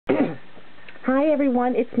Hi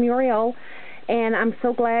everyone, it's Muriel, and I'm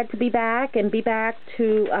so glad to be back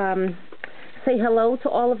to say hello to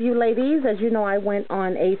all of you ladies. As you know, I went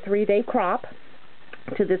on a 3-day crop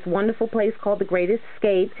to this wonderful place called The Great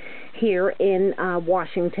Escape here in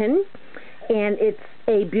Washington, and it's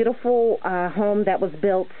a beautiful home that was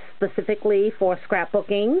built specifically for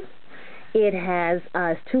scrapbooking. It has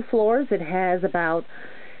 2 floors. It has about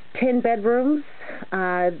 10 bedrooms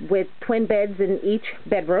with twin beds in each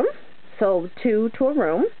bedroom, so 2 to a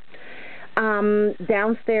room.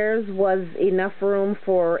 Downstairs was enough room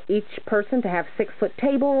for each person to have 6-foot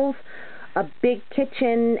tables, a big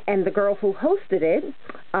kitchen, and the girl who hosted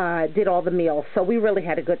it did all the meals. So we really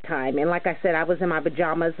had a good time. And like I said, I was in my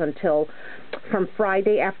pajamas from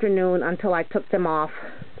Friday afternoon until I took them off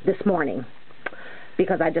this morning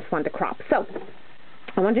because I just wanted to crop. So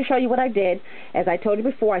I wanted to show you what I did. As I told you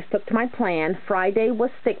before, I stuck to my plan. Friday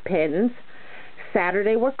was stick pins,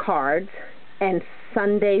 Saturday were cards, and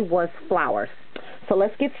Sunday was flowers. So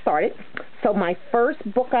let's get started. So my first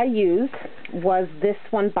book I used was this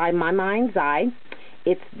one by My Mind's Eye.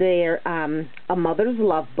 It's their A Mother's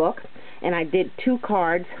Love book, and I did 2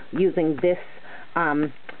 cards using this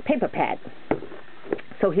paper pad.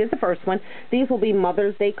 So here's the first one. These will be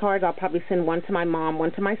Mother's Day cards. I'll probably send one to my mom,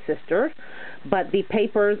 one to my sister. But the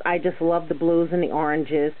papers, I just love the blues and the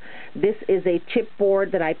oranges. This is a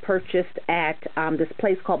chipboard that I purchased at this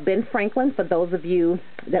place called Ben Franklin. For those of you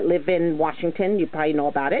that live in Washington, you probably know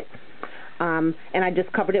about it. And I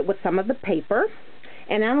just covered it with some of the paper.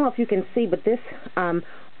 And I don't know if you can see, but this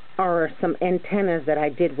are some antennas that I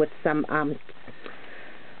did with some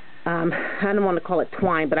I don't want to call it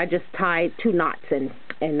twine, but I just tied 2 knots and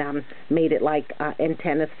made it like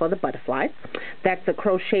antennas for the butterfly. That's a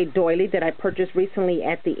crochet doily that I purchased recently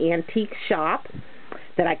at the antique shop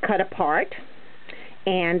that I cut apart.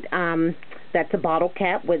 And that's a bottle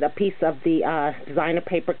cap with a piece of the designer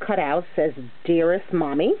paper cut out. It says, "Dearest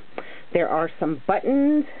Mommy." There are some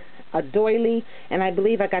buttons, a doily, and I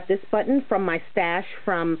believe I got this button from my stash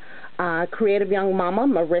from Creative Young Mama,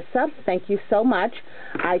 Marissa. Thank you so much.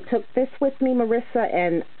 I took this with me, Marissa,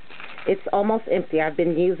 and it's almost empty. I've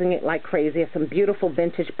been using it like crazy. There's some beautiful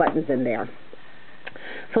vintage buttons in there.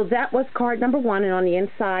 So that was card number 1, and on the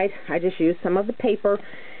inside, I just used some of the paper.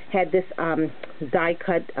 Had this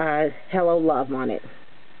die-cut Hello Love on it.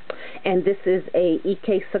 And this is a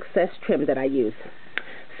EK Success trim that I use.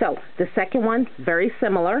 So the second one, very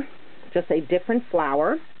similar, just a different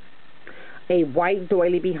flower. A white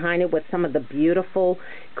doily behind it with some of the beautiful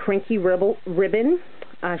crinkly ribbon,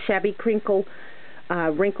 shabby crinkle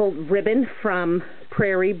wrinkled ribbon from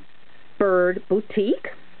Prairie Bird Boutique.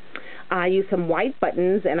 I used some white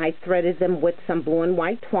buttons and I threaded them with some blue and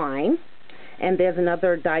white twine. And there's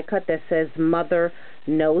another die cut that says Mother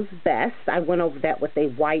Knows Best. I went over that with a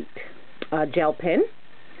white gel pen.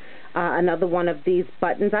 Another one of these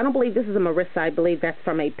buttons. I don't believe this is a Marissa. I believe that's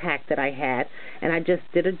from a pack that I had. And I just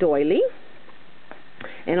did a doily.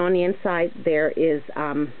 And on the inside there is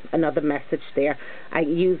another message there. I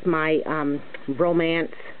used my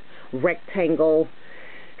Romance rectangle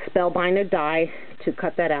spellbinder die to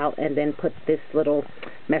cut that out and then put this little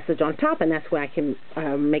message on top, and that's where I can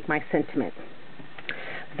make my sentiment.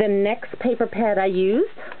 The next paper pad I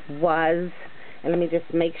used was, and let me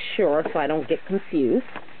just make sure so I don't get confused,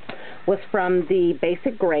 was from the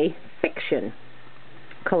Basic Gray Fiction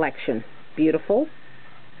collection. Beautiful.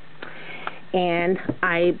 And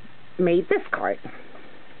I made this card.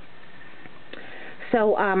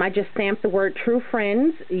 So I just stamped the word True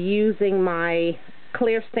Friends using my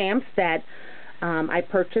clear stamps that I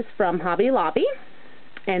purchased from Hobby Lobby.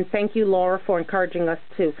 And thank you, Laura, for encouraging us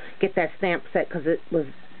to get that stamp set because it was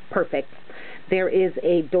perfect. There is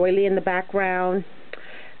a doily in the background.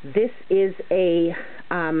 This is a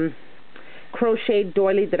crochet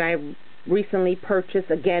doily that I recently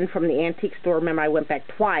purchased, again, from the antique store. Remember, I went back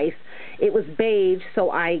twice. It was beige,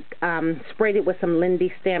 so I sprayed it with some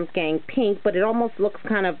Lindy Stamp Gang pink, but it almost looks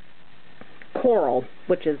kind of coral,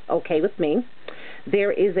 which is okay with me.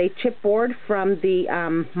 There is a chipboard from the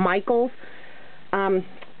Michaels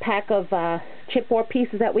pack of chipboard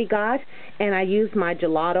pieces that we got, and I used my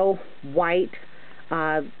gelato white,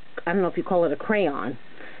 I don't know if you call it a crayon.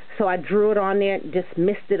 So I drew it on there, just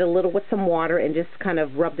mixed it a little with some water and just kind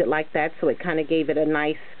of rubbed it like that, so it kind of gave it a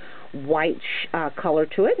nice white color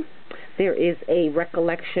to it. There is a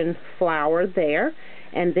recollection flower there,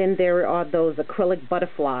 and then there are those acrylic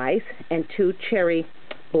butterflies and 2 cherry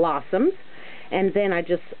blossoms. And then I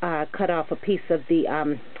just cut off a piece of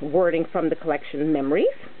the wording from the collection Memories.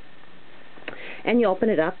 And you open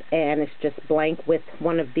it up, and it's just blank with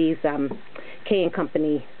one of these K &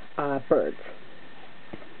 Company birds.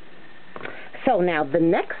 So now the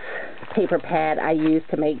next paper pad I used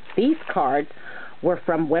to make these cards were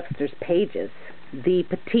from Webster's Pages, the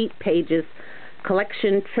Petite Pages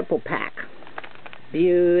Collection Triple Pack.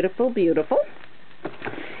 Beautiful, beautiful.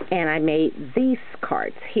 And I made these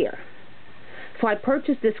cards here. So I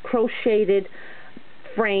purchased this crocheted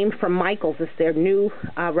frame from Michaels. It's their new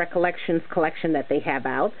Recollections collection that they have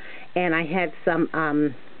out. And I had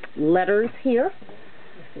some letters here.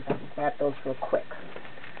 Let's see if I can grab those real quick.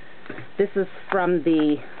 This is from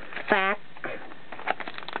the Facts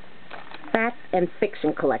and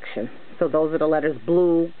Fiction collection. So those are the letters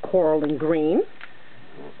blue, coral, and green.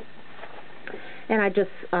 And I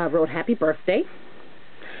just wrote happy birthday.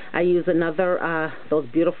 I use another, those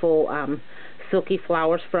beautiful silky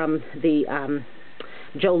flowers from the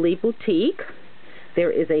Jolie Boutique.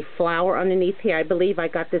 There is a flower underneath here. I believe I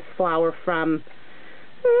got this flower from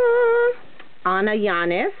Anna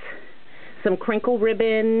Yanis. Some crinkle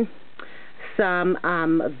ribbon, some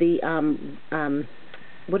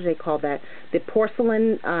what do they call that? The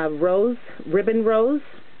porcelain rose, ribbon rose.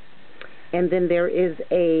 And then there is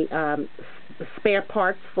a spare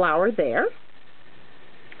parts flower there.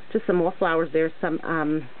 Just some more flowers there. Some,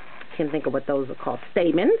 can't think of what those are called,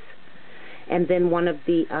 stamens. And then one of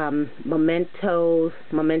the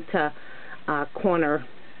mementa corner,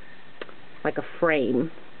 like a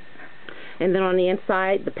frame. And then on the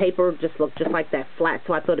inside, the paper just looked just like that, flat.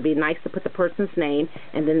 So I thought it'd be nice to put the person's name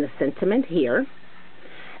and then the sentiment here.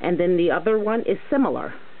 And then the other one is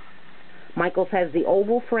similar. Michaels has the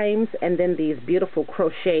oval frames and then these beautiful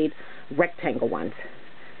crocheted rectangle ones.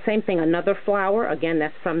 Same thing, another flower. Again,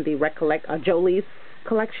 that's from the Jolie's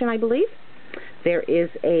collection, I believe. There is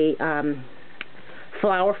a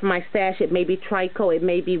flower from my stash. It may be Trico. It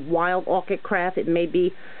may be Wild Orchid Craft. It may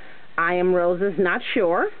be I Am Roses. Not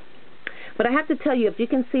sure. But I have to tell you, if you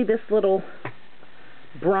can see this little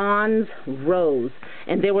bronze rose,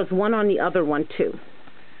 and there was one on the other one too,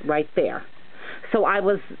 right there. So I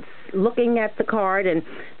was looking at the card and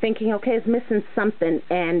thinking, okay, it's missing something.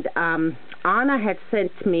 And Anna had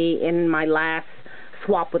sent me in my last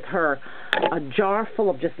swap with her a jar full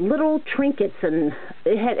of just little trinkets, and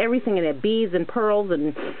it had everything in it, beads and pearls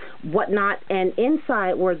and whatnot. And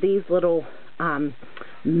inside were these little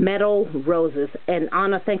metal roses. And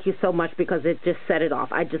Anna, thank you so much, because it just set it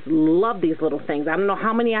off. I just love these little things. I don't know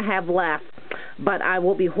how many I have left, but I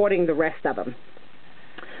will be hoarding the rest of them.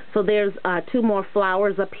 So there's two more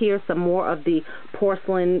flowers up here, some more of the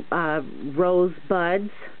porcelain rose buds,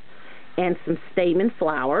 and some stamen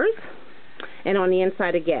flowers. And on the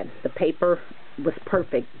inside again, the paper was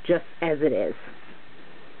perfect, just as it is.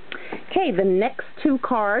 Okay, the next two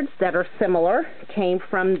cards that are similar came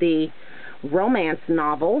from the romance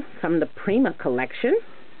novel from the Prima collection.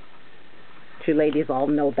 You ladies all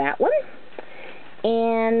know that one.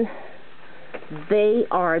 And they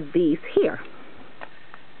are these here.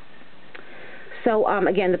 So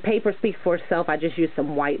again, the paper speaks for itself. I just used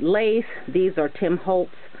some white lace. These are Tim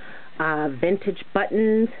Holtz vintage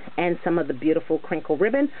buttons and some of the beautiful crinkle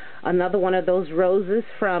ribbon. Another one of those roses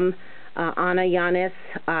from Anna Yanis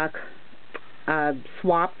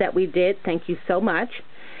swap that we did. Thank you so much.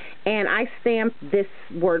 And I stamped this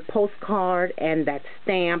word postcard and that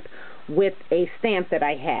stamp with a stamp that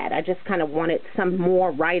I had. I just kind of wanted some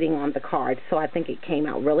more writing on the card, so I think it came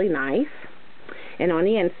out really nice. And on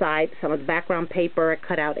the inside, some of the background paper, I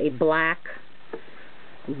cut out a black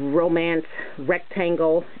romance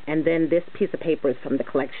rectangle, and then this piece of paper is from the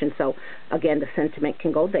collection, so again, the sentiment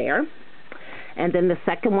can go there. And then the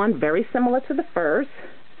second one, very similar to the first,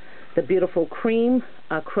 the beautiful cream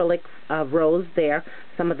acrylic rose there,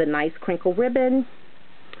 some of the nice crinkle ribbon,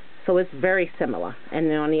 so it's very similar. And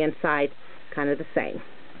then on the inside, kind of the same.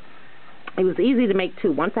 It was easy to make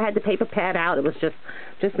two. Once I had the paper pad out, it was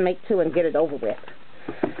just make two and get it over with.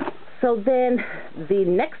 So then the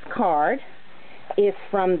next card is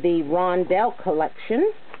from the Rondell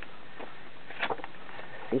collection.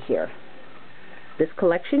 Let's see here. This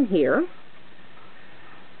collection here.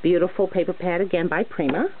 Beautiful paper pad again by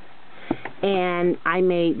Prima. And I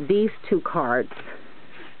made these two cards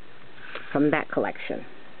from that collection.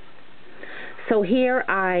 So here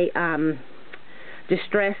I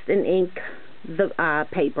distressed and inked the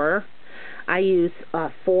paper. I used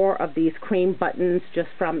 4 of these cream buttons just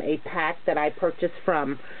from a pack that I purchased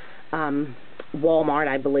from Walmart,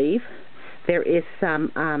 I believe. There is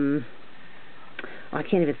some, I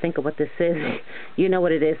can't even think of what this is. You know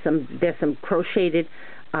what it is. There's some crocheted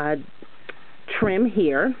trim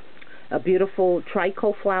here. a beautiful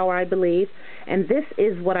tricot flower, I believe. And this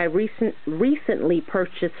is what I recently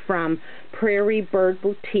purchased from Prairie Bird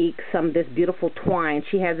Boutique, this beautiful twine.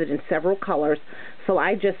 She has it in several colors. So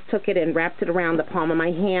I just took it and wrapped it around the palm of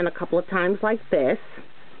my hand a couple of times like this.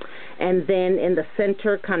 And then in the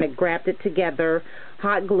center, kind of grabbed it together,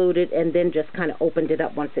 hot glued it, and then just kind of opened it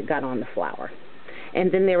up once it got on the flower.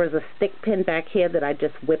 And then there was a stick pin back here that I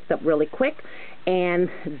just whipped up really quick. And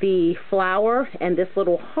the flower and this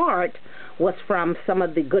little heart was from some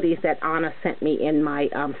of the goodies that Anna sent me in my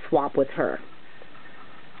swap with her.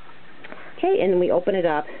 Okay, and we open it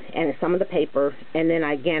up, and it's some of the paper. And then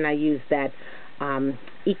again, I use that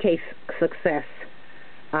EK Success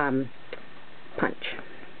punch.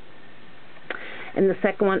 And the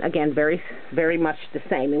second one, again, very much the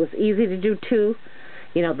same. It was easy to do too.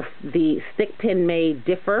 You know, the stick pin may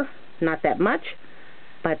differ, not that much,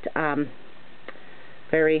 but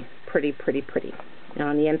very pretty. And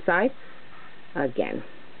on the inside, again.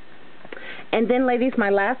 And then, ladies, my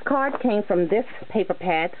last card came from this paper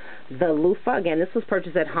pad, the loofah. Again, this was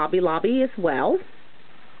purchased at Hobby Lobby as well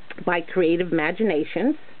by Creative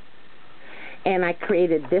Imaginations. And I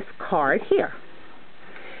created this card here.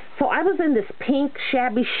 So I was in this pink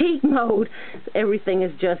shabby chic mode. Everything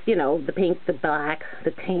is just, you know, the pink, the black,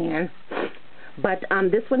 the tan. But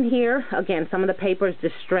this one here, again, some of the paper is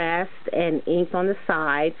distressed and inked on the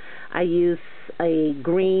side. I use a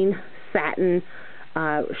green satin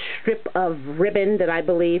strip of ribbon that I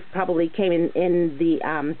believe probably came in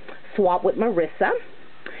the swap with Marissa.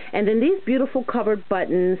 And then these beautiful covered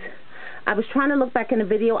buttons. I was trying to look back in the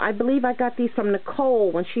video. I believe I got these from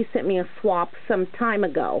Nicole when she sent me a swap some time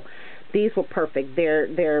ago. These were perfect.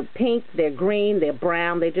 They're pink, they're green, they're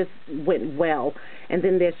brown. They just went well. And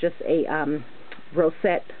then there's just a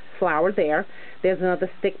rosette flower there. There's another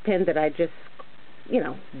stick pin that I just, you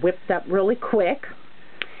know, whipped up really quick.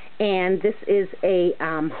 And this is a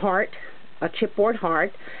heart, a chipboard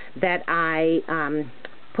heart that I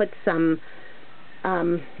put some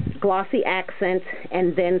glossy accents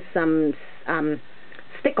and then some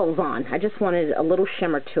stickles on. I just wanted a little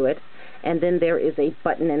shimmer to it. And then there is a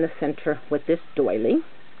button in the center with this doily.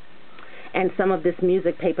 And some of this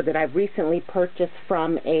music paper that I recently purchased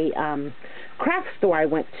from a craft store I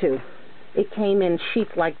went to. It came in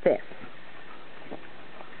sheets like this.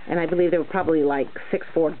 And I believe they were probably like $6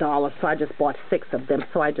 or $4, so I just bought 6 of them.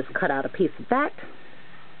 So I just cut out a piece of that.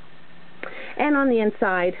 And on the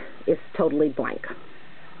inside, it's totally blank.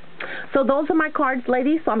 So those are my cards,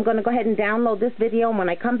 ladies. So I'm going to go ahead and download this video. And when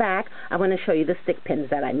I come back, I'm going to show you the stick pins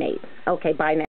that I made. Okay, bye now.